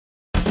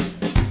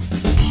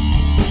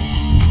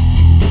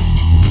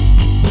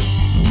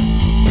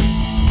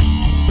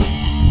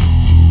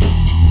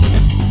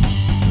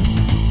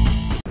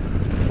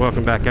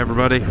Welcome back,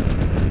 everybody.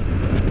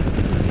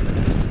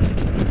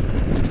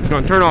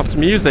 Gonna turn off some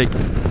music.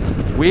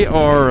 We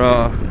are,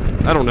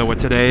 I don't know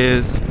what today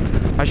is.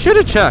 I should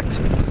have checked.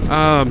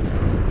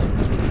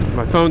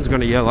 My phone's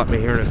gonna yell at me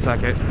here in a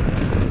second.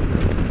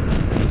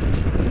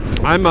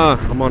 I'm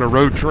on a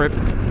road trip.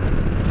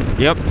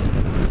 Yep.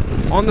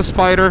 On the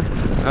Spyder.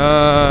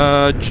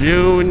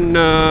 June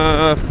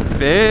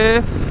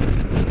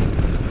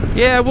 5th.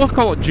 Yeah, we'll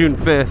call it June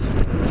 5th.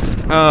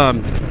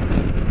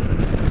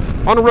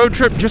 On a road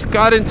trip, just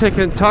got into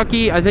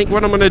Kentucky. I think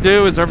what I'm going to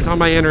do is every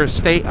time I enter a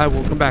state, I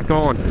will come back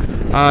on.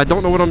 I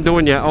don't know what I'm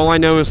doing yet. All I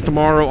know is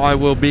tomorrow I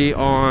will be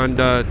on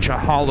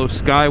Chahalo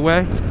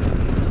Skyway.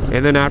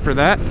 And then after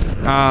that,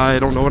 I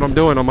don't know what I'm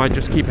doing. I might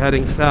just keep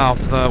heading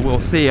south.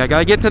 We'll see. I got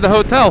to get to the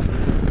hotel.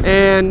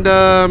 And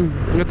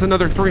it's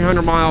another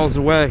 300 miles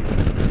away.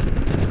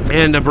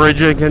 And the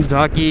bridge in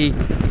Kentucky,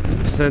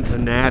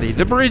 Cincinnati.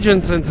 The bridge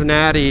in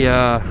Cincinnati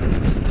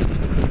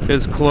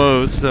is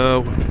closed,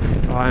 so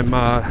I'm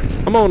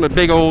on a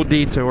big old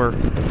detour.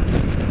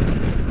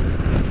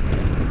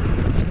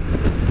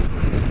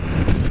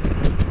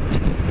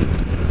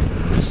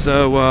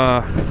 So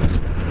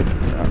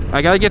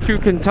I gotta get through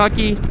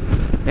Kentucky,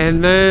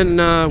 and then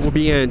we'll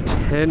be in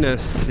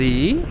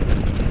Tennessee.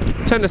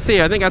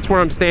 I think that's where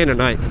I'm staying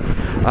tonight.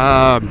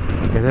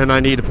 And then I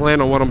need to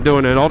plan on what I'm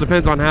doing. It all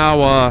depends on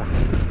how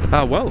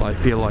well I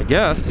feel, I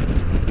guess.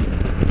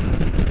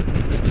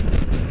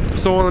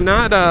 So on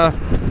that,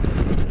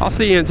 I'll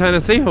see you in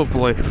Tennessee,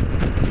 hopefully.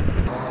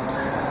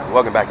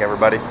 Welcome back,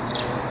 everybody.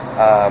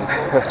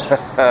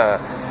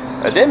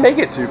 I didn't make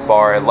it too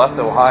far. I left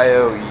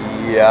Ohio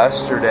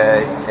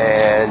yesterday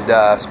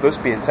and supposed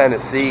to be in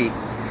Tennessee.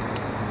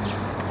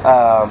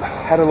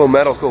 Had a little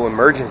medical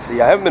emergency.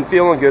 I haven't been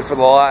feeling good for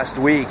the last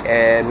week,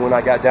 and when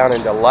I got down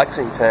into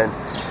Lexington,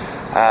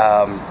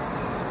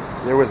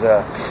 there was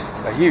a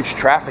huge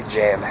traffic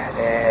jam,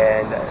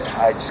 and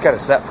I just got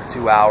set for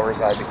 2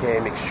 hours. I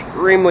became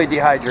extremely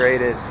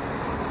dehydrated,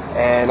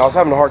 and I was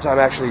having a hard time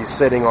actually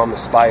sitting on the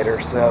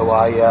Spyder. So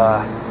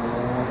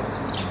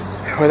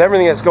with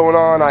everything that's going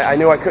on, I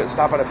knew I couldn't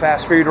stop at a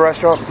fast food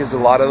restaurant because a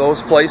lot of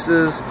those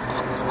places,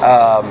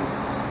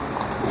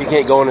 you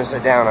can't go in and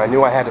sit down. I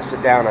knew I had to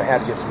sit down. I had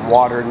to get some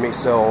water in me,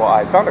 so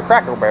I found a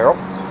Cracker Barrel.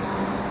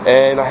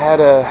 And I had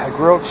a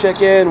grilled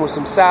chicken with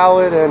some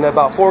salad and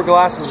about 4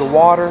 glasses of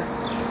water.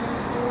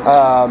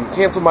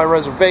 Canceled my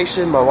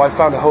reservation. My wife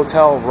found a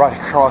hotel right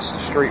across the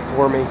street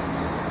for me.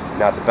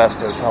 Not the best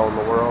hotel in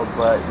the world,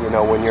 but you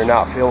know, when you're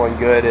not feeling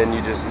good and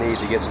you just need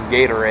to get some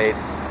Gatorade.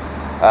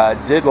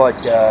 Did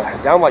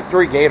down like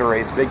 3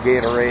 Gatorades, big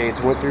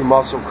Gatorades. Went through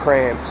muscle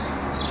cramps,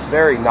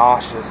 very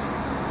nauseous.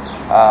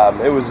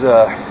 It was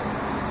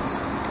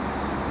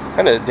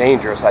kind of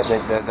dangerous, I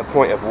think, the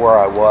point of where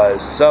I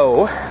was.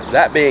 So,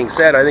 that being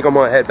said, I think I'm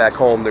going to head back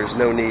home. There's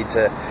no need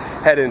to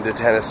head into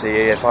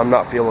Tennessee. If I'm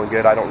not feeling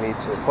good, I don't need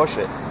to push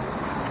it.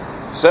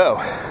 So,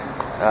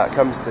 it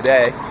comes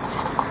today.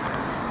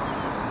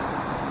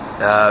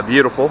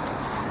 Beautiful,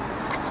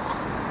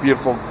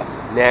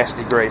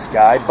 nasty gray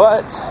sky.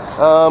 But,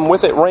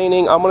 with it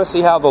raining, I'm going to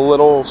see how the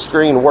little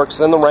screen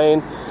works in the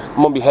rain. I'm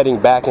going to be heading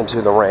back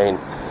into the rain.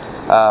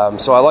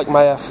 So I like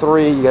my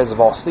F3, you guys have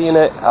all seen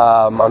it.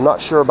 I'm not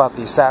sure about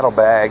these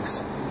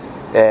saddlebags,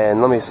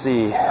 and let me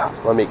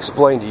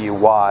explain to you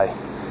why.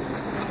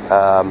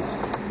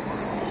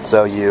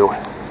 So you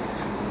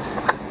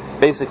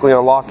basically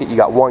unlock it, you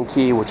got one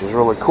key, which is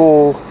really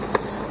cool,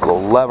 a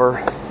little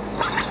lever.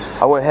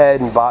 I went ahead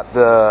and bought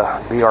the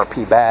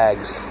BRP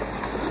bags,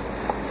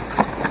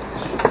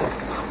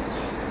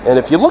 and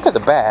if you look at the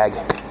bag,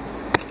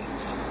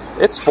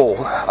 it's full.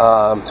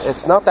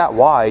 It's not that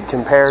wide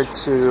compared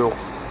to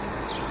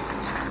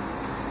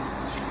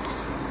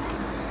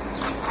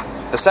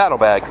the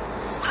saddlebag.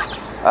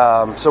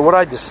 So what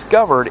I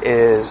discovered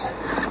is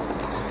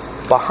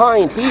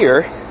behind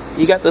here,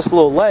 you got this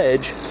little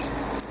ledge,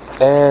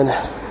 and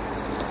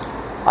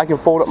I can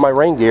fold up my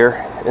rain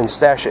gear and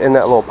stash it in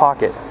that little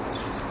pocket,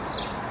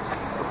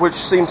 which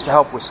seems to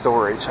help with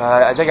storage.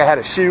 I think I had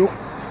a shoe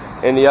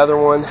in the other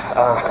one,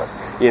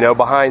 you know,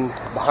 behind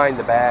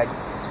the bag.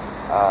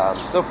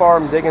 So far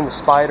I'm digging the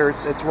Spyder.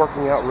 It's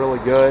working out really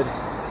good.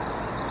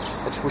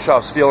 I just wish I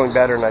was feeling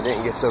better and I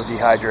didn't get so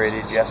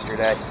dehydrated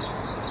yesterday.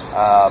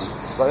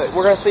 But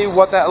we're going to see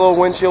what that little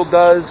windshield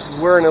does.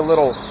 We're in a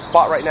little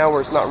spot right now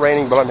where it's not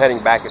raining, but I'm heading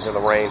back into the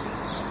rain.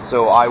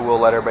 So I will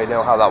let everybody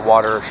know how that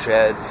water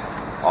sheds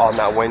on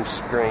that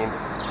windscreen.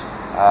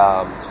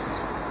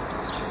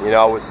 You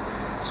know, it was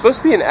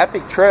supposed to be an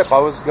epic trip. I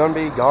was going to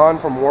be gone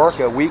from work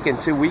a week and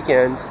 2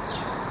 weekends.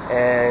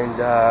 And,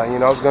 you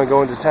know, I was going to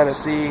go into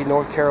Tennessee,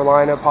 North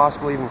Carolina,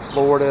 possibly even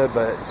Florida,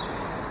 but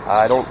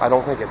I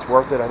don't think it's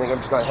worth it. I think I'm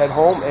just going to head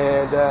home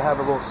and have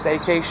a little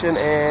staycation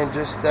and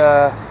just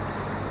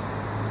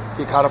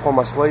get caught up on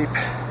my sleep.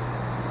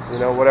 You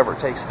know, whatever it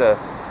takes to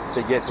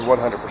get to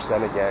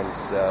 100% again.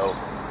 So,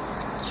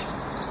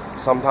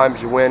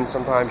 sometimes you win,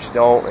 sometimes you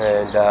don't,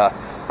 and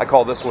I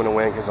call this one a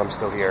win because I'm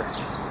still here.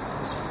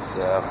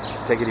 So,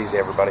 take it easy,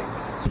 everybody.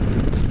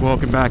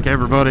 Welcome back,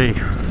 everybody.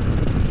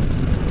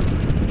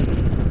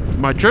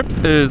 my trip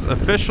is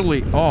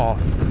officially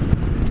off.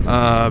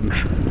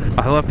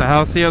 I left the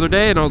house the other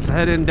day and I was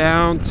heading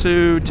down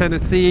to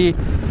Tennessee.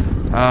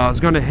 I was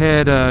going to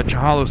head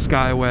Chihalo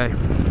Skyway.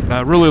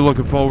 Really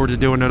looking forward to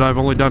doing it. I've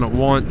only done it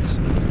once.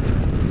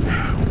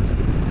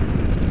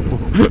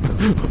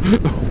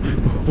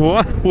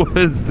 What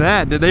was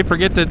that? Did they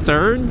forget to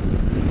turn?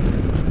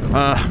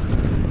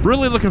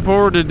 Really looking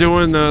forward to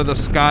doing the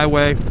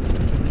Skyway.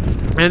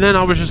 And then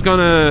I was just going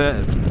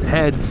to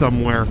head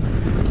somewhere.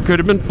 Could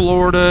have been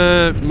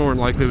Florida. More than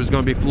likely it was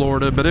going to be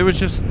Florida. But it was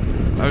just,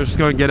 I was just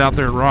going to get out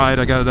there and ride.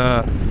 I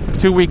got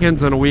 2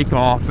 weekends and a week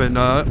off. And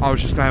I was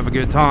just going to have a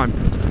good time.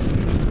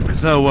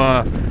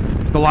 So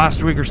the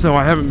last week or so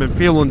I haven't been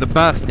feeling the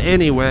best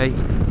anyway.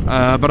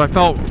 But I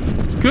felt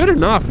good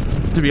enough,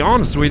 to be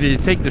honest with you,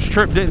 to take this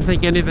trip. Didn't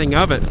think anything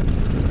of it.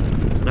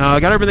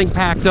 I got everything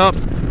packed up.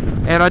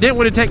 And I didn't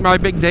want to take my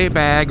big day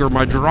bag or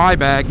my dry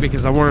bag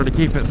because I wanted to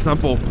keep it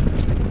simple.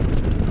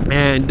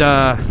 And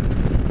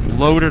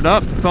loaded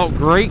up, felt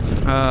great.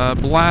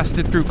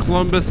 Blasted through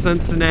Columbus,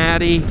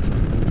 Cincinnati,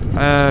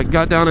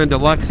 got down into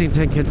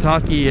Lexington,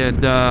 Kentucky,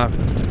 and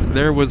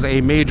there was a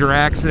major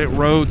accident.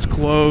 Roads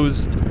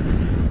closed,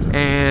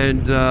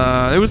 and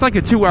it was like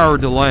a 2-hour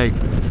delay.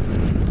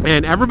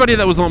 And everybody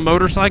that was on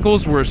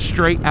motorcycles were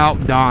straight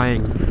out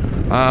dying.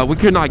 We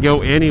could not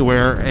go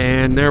anywhere,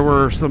 and there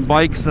were some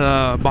bikes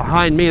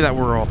behind me that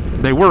were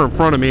in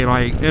front of me, and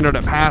I ended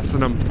up passing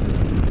them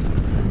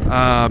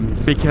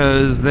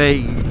because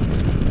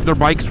their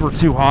bikes were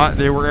too hot.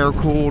 They were air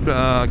cooled,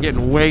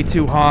 getting way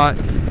too hot,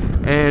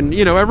 and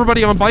you know,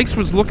 everybody on bikes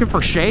was looking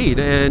for shade.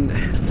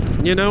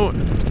 And you know,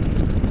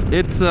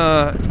 it's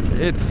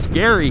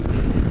scary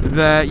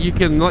that you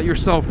can let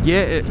yourself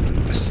get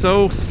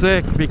so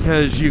sick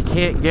because you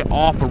can't get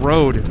off a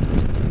road.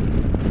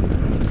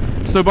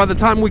 So by the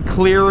time we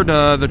cleared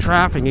the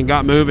traffic and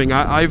got moving,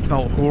 I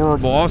felt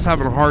horrible. I was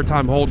having a hard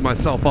time holding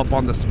myself up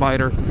on the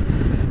Spyder,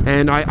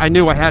 and I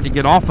knew I had to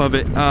get off of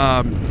it,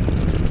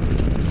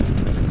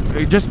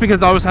 just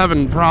because I was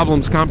having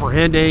problems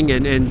comprehending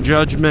and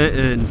judgment.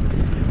 And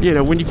you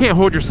know, when you can't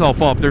hold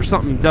yourself up, there's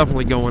something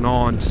definitely going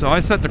on. So I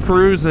set the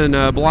cruise and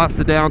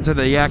blasted down to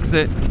the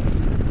exit,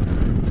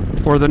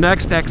 or the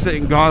next exit,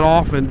 and got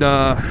off and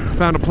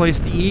found a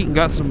place to eat and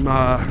got some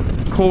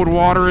cold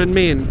water in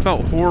me, and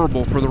felt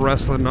horrible for the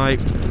rest of the night.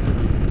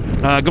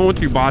 Going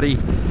through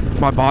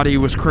my body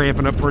was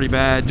cramping up pretty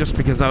bad just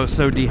because I was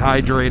so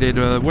dehydrated.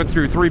 Went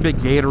through 3 big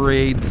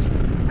Gatorades,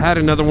 had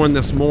another one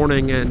this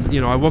morning, and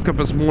you know, I woke up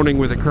this morning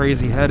with a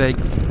crazy headache,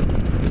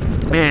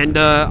 and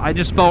I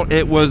just felt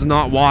it was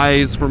not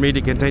wise for me to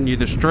continue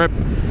this trip.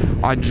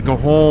 I'd just go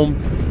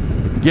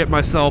home, get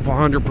myself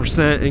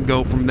 100% and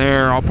go from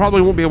there. I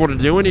probably won't be able to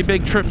do any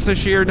big trips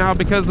this year now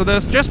because of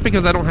this, just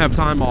because I don't have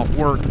time off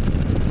work.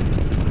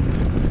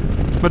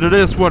 But it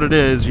is what it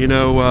is, you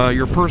know.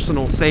 Your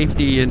personal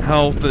safety and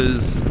health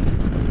is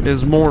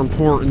more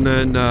important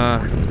than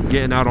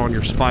getting out on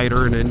your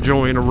Spyder and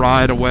enjoying a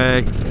ride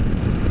away.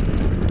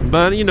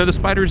 But you know, the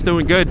Spyder's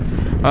doing good.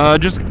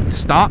 Just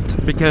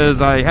stopped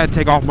because I had to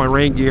take off my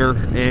rain gear,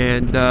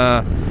 and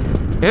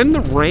in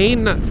the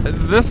rain,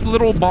 this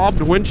little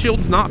bobbed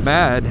windshield's not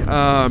bad.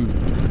 I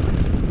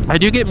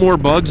do get more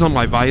bugs on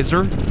my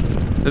visor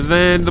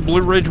than the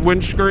Blue Ridge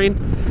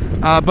windscreen.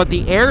 But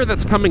the air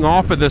that's coming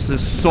off of this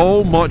is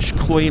so much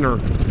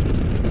cleaner.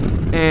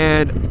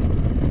 And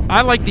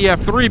I like the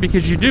F3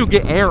 because you do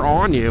get air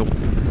on you.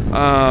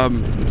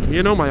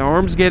 You know, my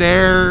arms get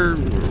air.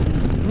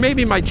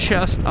 Maybe my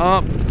chest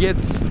up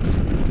gets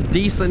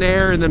decent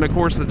air. And then, of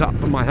course, the top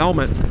of my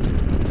helmet.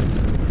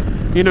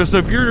 You know, so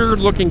if you're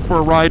looking for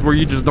a ride where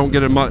you just don't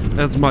get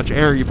as much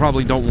air, you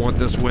probably don't want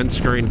this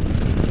windscreen.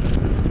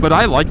 But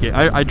I like it.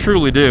 I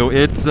truly do.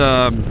 It's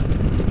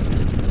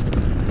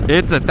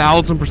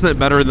 1,000%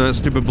 better than the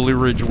stupid Blue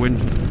Ridge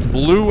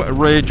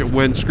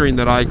windscreen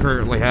that I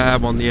currently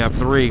have on the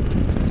F3.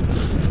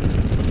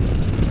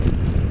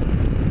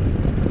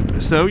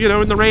 So, you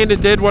know, in the rain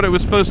it did what it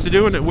was supposed to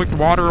do, and it wicked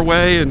water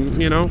away.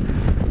 And, you know,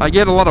 I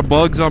get a lot of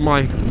bugs on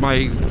my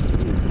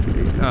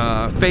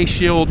face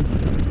shield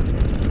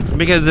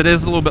because it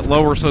is a little bit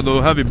lower, so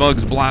the heavy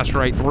bugs blast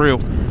right through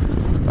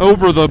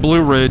over the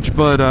Blue Ridge.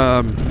 But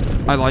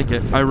I like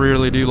it. I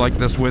really do like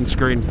this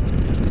windscreen.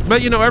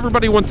 But, you know,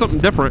 everybody wants something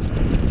different.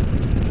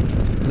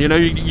 You know,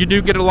 you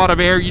do get a lot of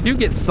air. You do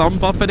get some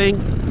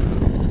buffeting.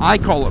 I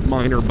call it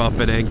minor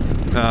buffeting.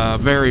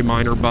 Very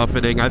minor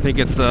buffeting. I think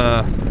it's,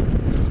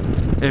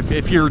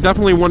 if you're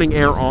definitely wanting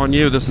air on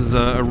you, this is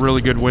a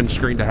really good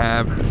windscreen to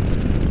have.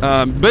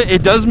 But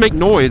it does make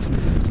noise.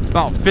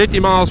 About 50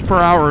 miles per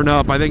hour and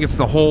up. I think it's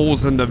the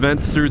holes and the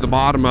vents through the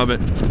bottom of it.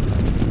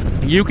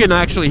 You can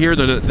actually hear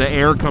the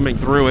air coming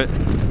through it.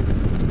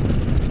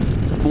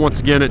 Once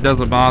again, it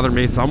doesn't bother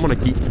me, so I'm going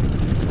to keep...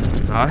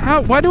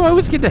 why do I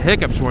always get the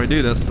hiccups when I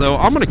do this? So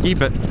I'm going to keep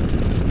it.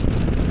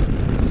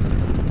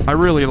 I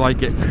really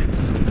like it.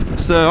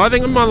 So I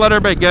think I'm going to let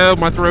everybody go.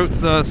 My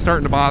throat's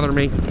starting to bother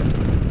me.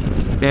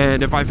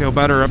 And if I feel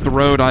better up the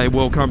road, I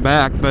will come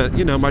back. But,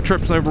 you know, my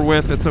trip's over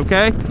with. It's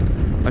okay.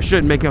 I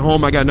shouldn't make it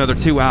home. I got another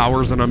 2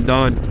 hours and I'm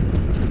done.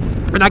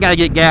 and I gotta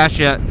get gas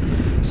yet.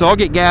 So I'll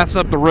get gas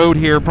up the road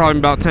here, probably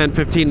about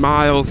 10-15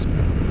 miles,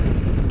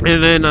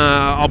 and then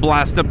I'll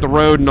blast up the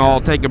road, and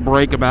I'll take a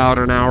break about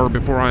an hour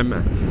before I'm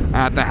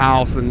at the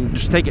house, and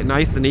just take it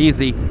nice and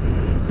easy.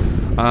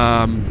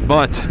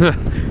 But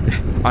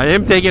I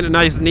am taking it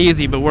nice and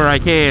easy, but where I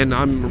can,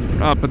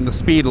 I'm upping the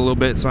speed a little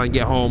bit so I can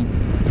get home.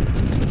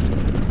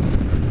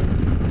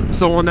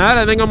 So on that,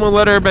 I think I'm gonna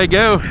let everybody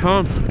go.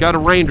 Oh, got a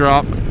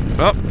raindrop.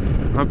 Oh,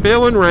 I'm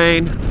feeling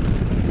rain.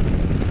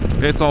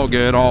 It's all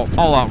good.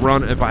 I'll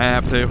outrun it if I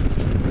have to.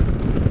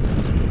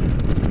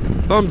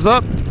 Thumbs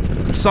up.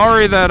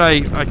 Sorry that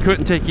I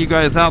couldn't take you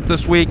guys out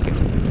this week.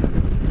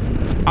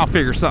 I'll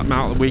figure something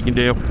out that we can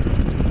do.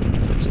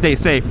 Stay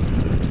safe.